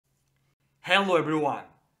Hello everyone,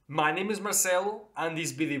 my name is Marcelo and in this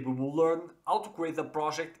video we will learn how to create a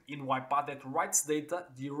project in UiPath that writes data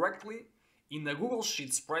directly in a Google Sheet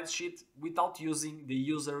spreadsheet without using the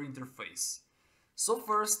user interface. So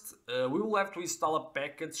first, we will have to install a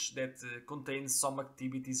package that contains some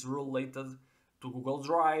activities related to Google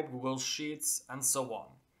Drive, Google Sheets and so on.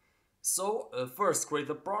 So first create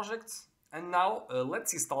a project and now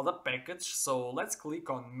let's install the package. So let's click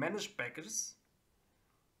on Manage Packages.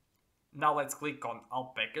 Now let's click on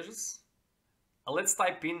All Packages. Let's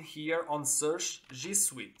type in here on search G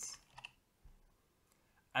Suite.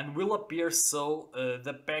 And will appear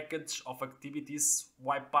the package of activities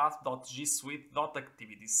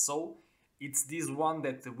UiPath.gsuite.activities. So it's this one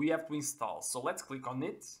that we have to install. So let's click on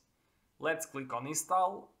it. Let's click on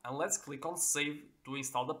Install and let's click on Save to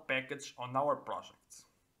install the package on our project.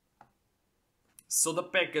 So the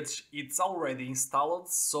package, it's already installed,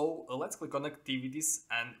 so let's click on Activities,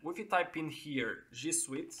 and if we type in here G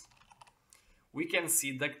Suite, we can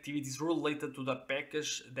see the activities related to the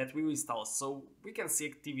package that we will install. So we can see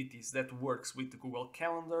activities that works with Google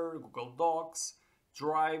Calendar, Google Docs,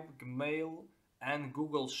 Drive, Gmail and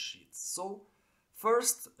Google Sheets. So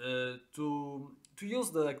first, to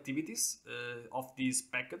use the activities of this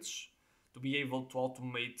package, to be able to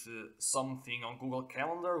automate something on Google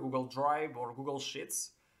Calendar, Google Drive or Google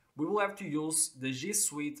Sheets, we will have to use the G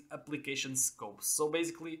Suite application scope. So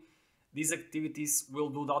basically, these activities will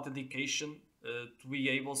do the authentication to be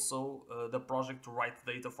able the project to write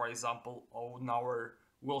data, for example, on our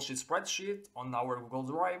Google Sheet spreadsheet, on our Google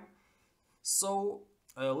Drive. So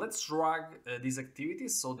let's drag these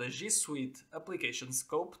activities, so the G Suite application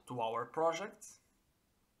scope, to our project.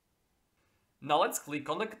 Now let's click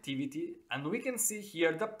on activity and we can see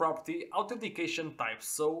here the property authentication type.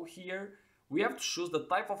 So here we have to choose the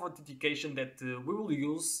type of authentication that we will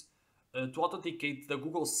use to authenticate the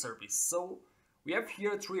Google service. So we have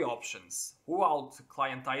here three options: OAuth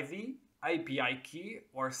client ID, API key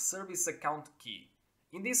or service account key.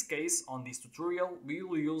 In this case, on this tutorial, we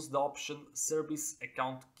will use the option service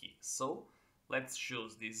account key. So let's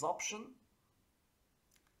choose this option.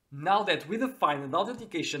 Now that we defined the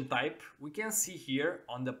authentication type, we can see here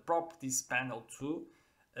on the properties panel too,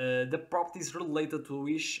 the properties related to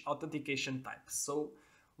each authentication type. So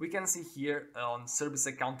we can see here on service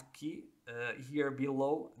account key, here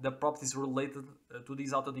below, the properties related to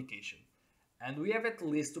this authentication. And we have at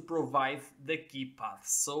least to provide the key path.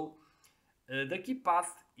 So the key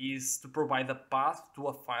path is to provide a path to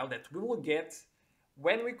a file that we will get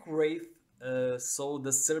when we create the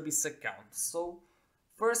service account. So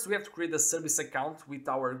first, we have to create a service account with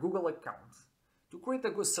our Google account. To create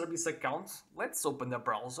a good service account, let's open the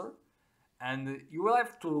browser and you will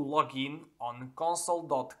have to log in on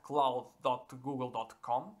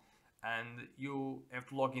console.cloud.google.com and you have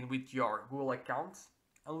to log in with your Google account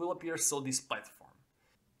and will appear this platform.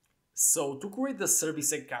 So to create the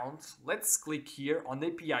service account, let's click here on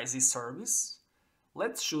API as a service.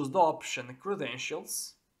 Let's choose the option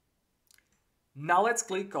Credentials. Now let's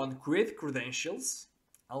click on Create Credentials.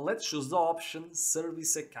 And let's choose the option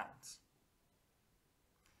Service Account.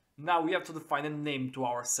 Now we have to define a name to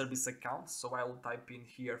our service account. So I will type in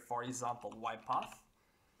here, for example, UiPath.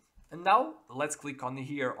 And now let's click on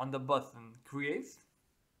here on the button Create.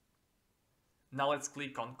 Now let's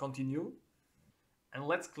click on Continue. And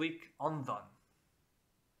let's click on Done.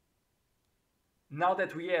 Now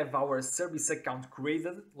that we have our service account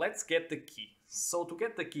created, let's get the key. So to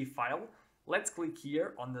get the key file, let's click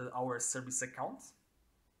here on our service account.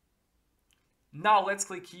 Now let's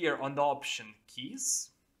click here on the option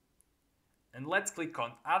Keys and let's click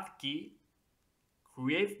on Add Key,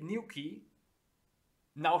 Create New Key.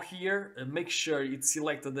 Now here make sure it's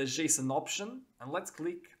selected the JSON option and let's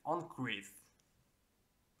click on Create.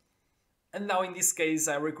 And now in this case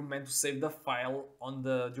I recommend to save the file on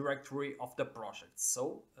the directory of the project.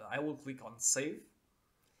 So I will click on Save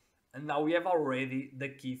and now we have already the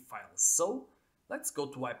key file. So let's go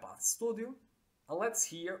to UiPath Studio. And let's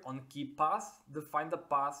here on key path define the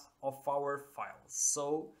path of our file.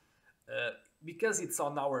 So because it's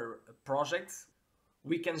on our project,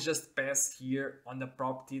 we can just pass here on the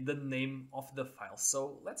property the name of the file.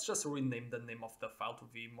 So let's just rename the name of the file to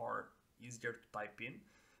be easier to type in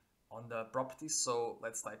on the property. So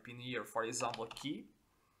let's type in here, for example, key.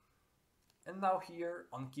 And now here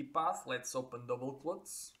on key path, let's open double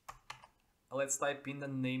quotes. Let's type in the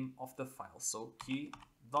name of the file. So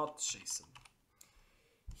key.json.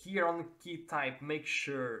 Here on key type, make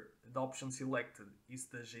sure the option selected is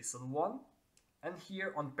the JSON one. And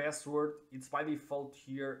here on password, it's by default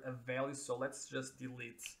here a value. So let's just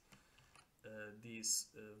delete this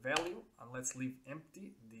value, and let's leave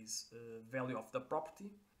empty this value of the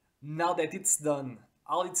property. Now that it's done,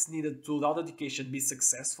 all it's needed to the authentication be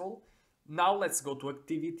successful. Now let's go to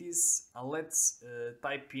activities and let's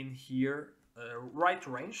type in here right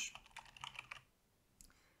range.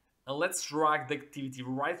 And let's drag the activity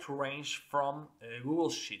right range from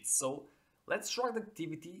Google Sheets. So let's drag the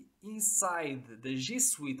activity inside the G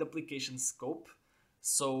Suite application scope.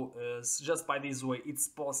 So just by this way, it's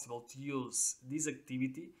possible to use this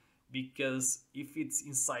activity, because if it's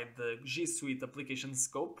inside the G Suite application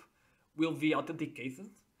scope, will be authenticated.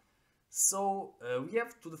 So we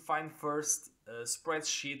have to define first a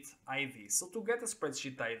spreadsheet ID. So to get a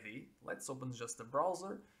spreadsheet ID, let's open just the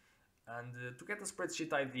browser. And to get a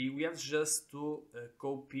spreadsheet ID, we have just to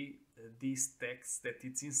copy this text that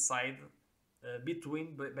it's inside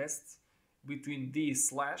between the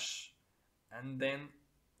slash, and then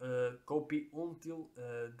copy until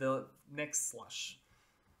the next slash.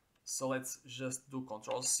 So let's just do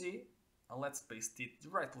Ctrl+C and let's paste it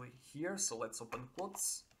directly here. So let's open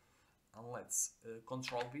quotes and let's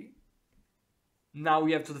Ctrl+V. Now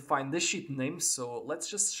we have to define the sheet name, so let's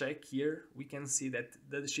just check here. We can see that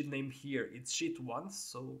the sheet name here is sheet 1,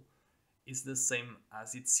 so it's the same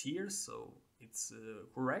as it's here, so it's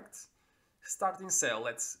correct. Starting cell,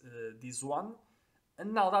 let's this one.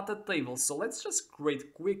 And now data table, so let's just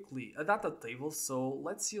create quickly a data table. So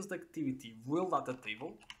let's use the activity real data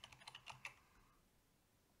table.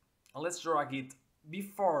 And let's drag it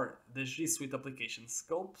before the G Suite application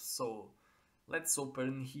scope. So let's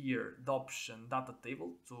open here the option data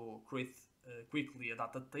table to create quickly a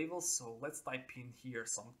data table. So let's type in here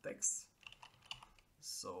some text,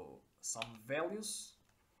 so some values,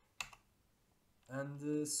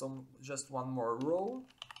 and just one more row.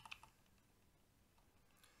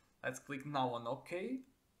 Let's click now on OK,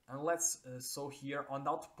 and let's so here on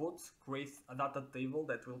output create a data table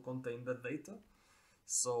that will contain the data.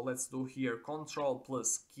 So let's do here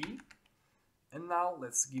Ctrl+key. And now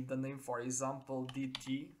let's give the name, for example,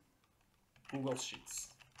 DT Google Sheets.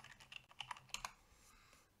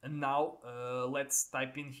 And now let's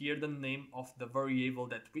type in here the name of the variable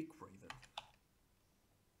that we created.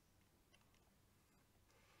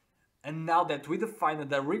 And now that we defined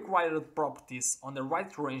the required properties on the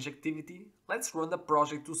right range activity, let's run the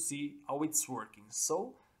project to see how it's working.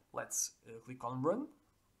 So let's click on run.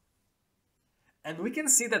 And we can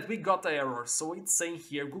see that we got an error. So it's saying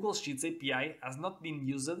here Google Sheets API has not been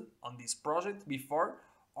used on this project before,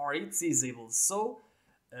 or it's disabled. So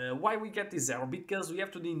why we get this error? Because we have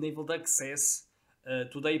to enable the access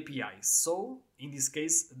to the API. So in this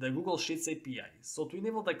case, the Google Sheets API. So to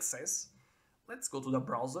enable the access, let's go to the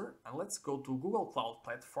browser and let's go to Google Cloud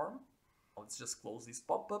Platform. Let's just close this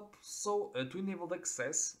pop-up. So to enable the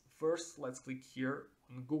access, first let's click here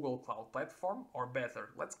on Google Cloud Platform, or better,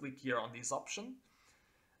 let's click here on this option.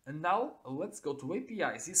 And now let's go to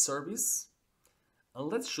APIs e-service and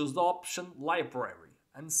let's choose the option library.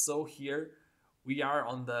 And so here we are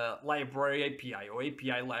on the library API, or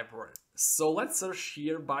API library. So let's search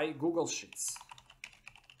here by Google Sheets.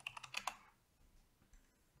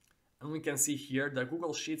 And we can see here the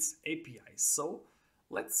Google Sheets API. So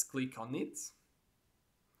let's click on it.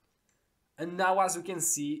 And now, as you can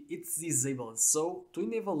see, it's disabled. So to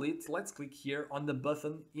enable it, let's click here on the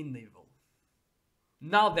button Enable.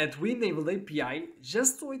 Now that we enabled the API,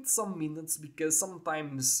 just wait some minutes, because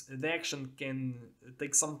sometimes the action can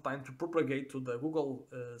take some time to propagate to the Google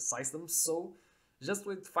system. So just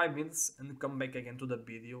wait 5 minutes and come back again to the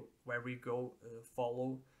video where we go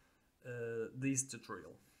follow this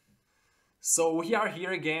tutorial. So we are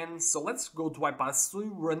here again. So let's go to UiPath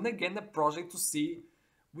to run again the project to see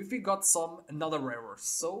if we got another error.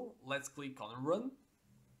 So let's click on run.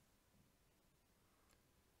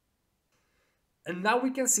 And now we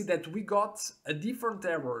can see that we got a different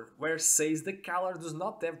error where it says the caller does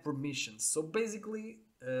not have permissions. So basically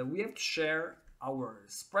we have to share our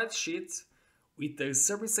spreadsheet with a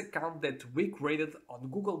service account that we created on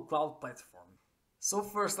Google Cloud Platform. So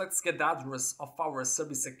first let's get the address of our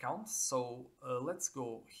service account. So let's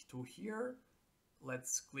go to here.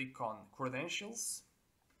 Let's click on credentials.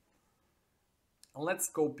 And let's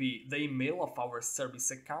copy the email of our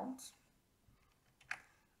service account.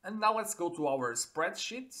 And now let's go to our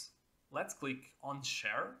spreadsheet. Let's click on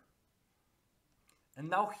share. And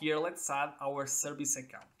now here let's add our service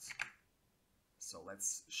account. So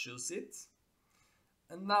let's choose it.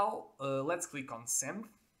 And now let's click on send.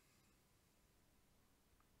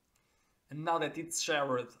 And now that it's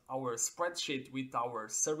shared our spreadsheet with our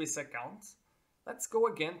service account, let's go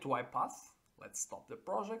again to UiPath. Let's stop the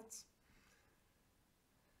project.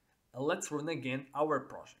 And let's run again our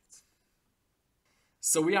project.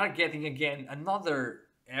 So we are getting again another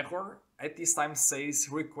error. At this time says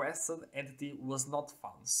requested entity was not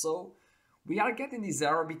found. So we are getting this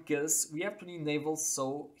error because we have to enable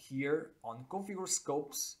here on configure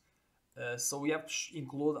scopes. So we have to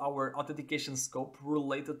include our authentication scope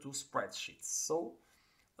related to spreadsheets. So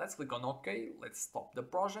let's click on OK. Let's stop the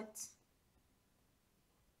project.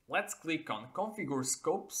 Let's click on configure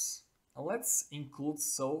scopes. And let's include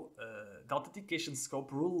the authentication scope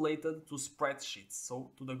related to spreadsheets,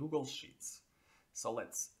 so to the Google Sheets. So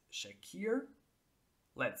let's check here.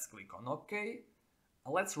 Let's click on OK.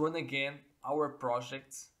 And let's run again our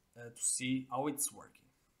project to see how it's working.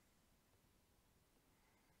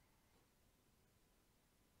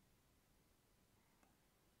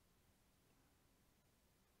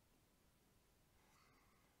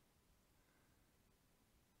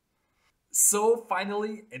 So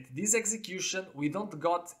finally, at this execution, we don't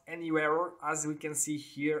got any error as we can see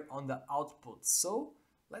here on the output. So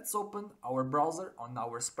let's open our browser on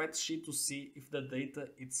our spreadsheet to see if the data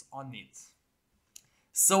is on it.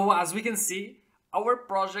 So as we can see, our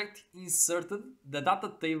project inserted the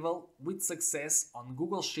data table with success on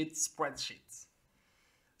Google Sheets spreadsheet.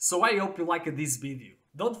 So I hope you liked this video.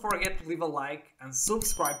 Don't forget to leave a like and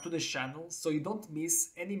subscribe to the channel so you don't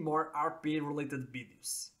miss any more RPA related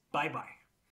videos. Bye bye.